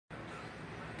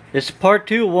This is part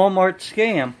 2 of Walmart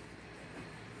scam.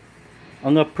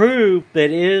 I'm going to prove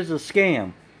that it is a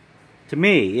scam. To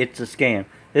me, it's a scam.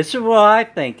 This is what I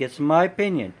think. It's my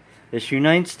opinion. It's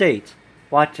United States.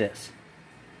 Watch this.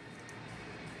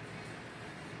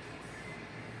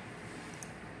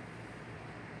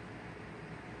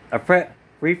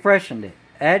 Refreshing it.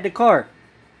 Add to cart.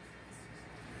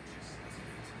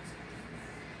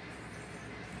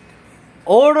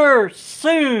 Order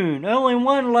soon. Only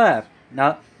one left.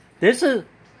 Now, this is...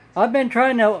 I've been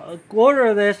trying to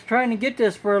order this, trying to get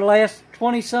this for the last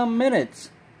 20-some minutes.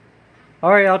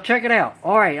 Alright, I'll check it out.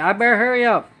 Alright, I better hurry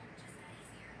up.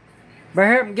 Better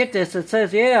hurry up and get this. It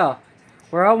says, yeah,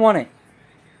 where I want it.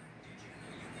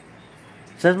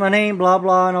 It says my name, blah,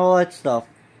 blah, and all that stuff.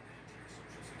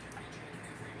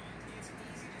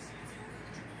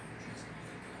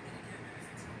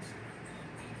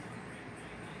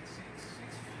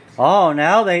 Oh,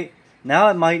 now it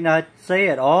might not say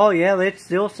it. Oh, yeah, it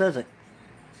still says it.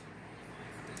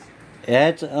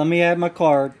 Let me add my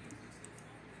card.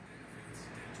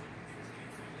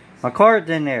 My card's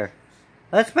in there.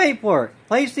 Let's pay for it.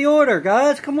 Place the order,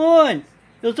 guys. Come on.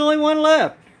 There's only one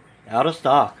left. Out of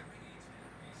stock.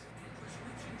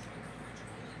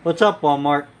 What's up,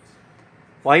 Walmart?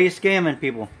 Why are you scamming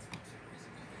people?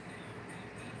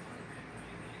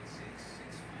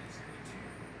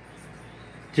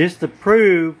 Just to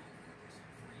prove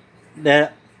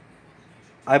that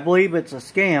I believe it's a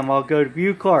scam, I'll go to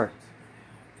view cart.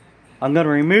 I'm going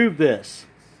to remove this.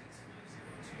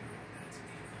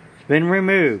 It's been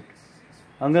removed.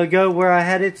 I'm going to go where I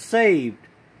had it saved,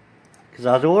 because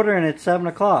I was ordering at 7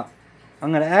 o'clock.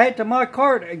 I'm going to add it to my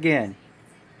cart again.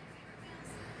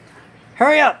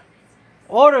 Hurry up!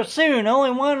 Order soon,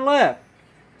 only one left.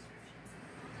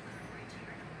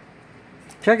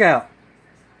 Check out.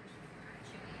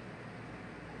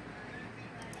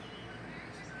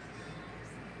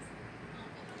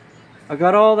 I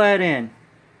got all that in.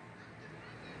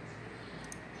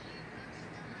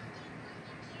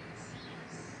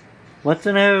 Let's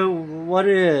know what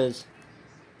it is.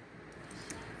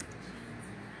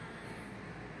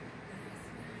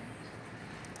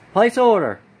 Place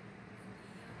order.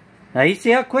 Now you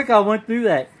see how quick I went through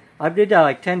that. I did that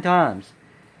like 10 times.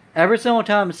 Every single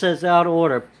time it says out of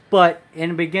order, but in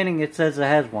the beginning it says it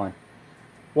has one.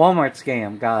 Walmart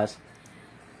scam, guys.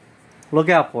 Look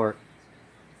out for it.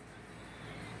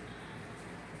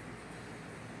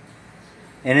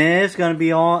 And it is going to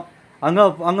be on. I'm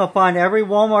gonna find every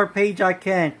Walmart page I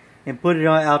can and put it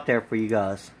out there for you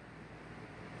guys.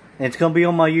 And it's going to be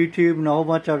on my YouTube and a whole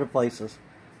bunch of other places.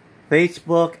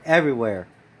 Facebook, everywhere.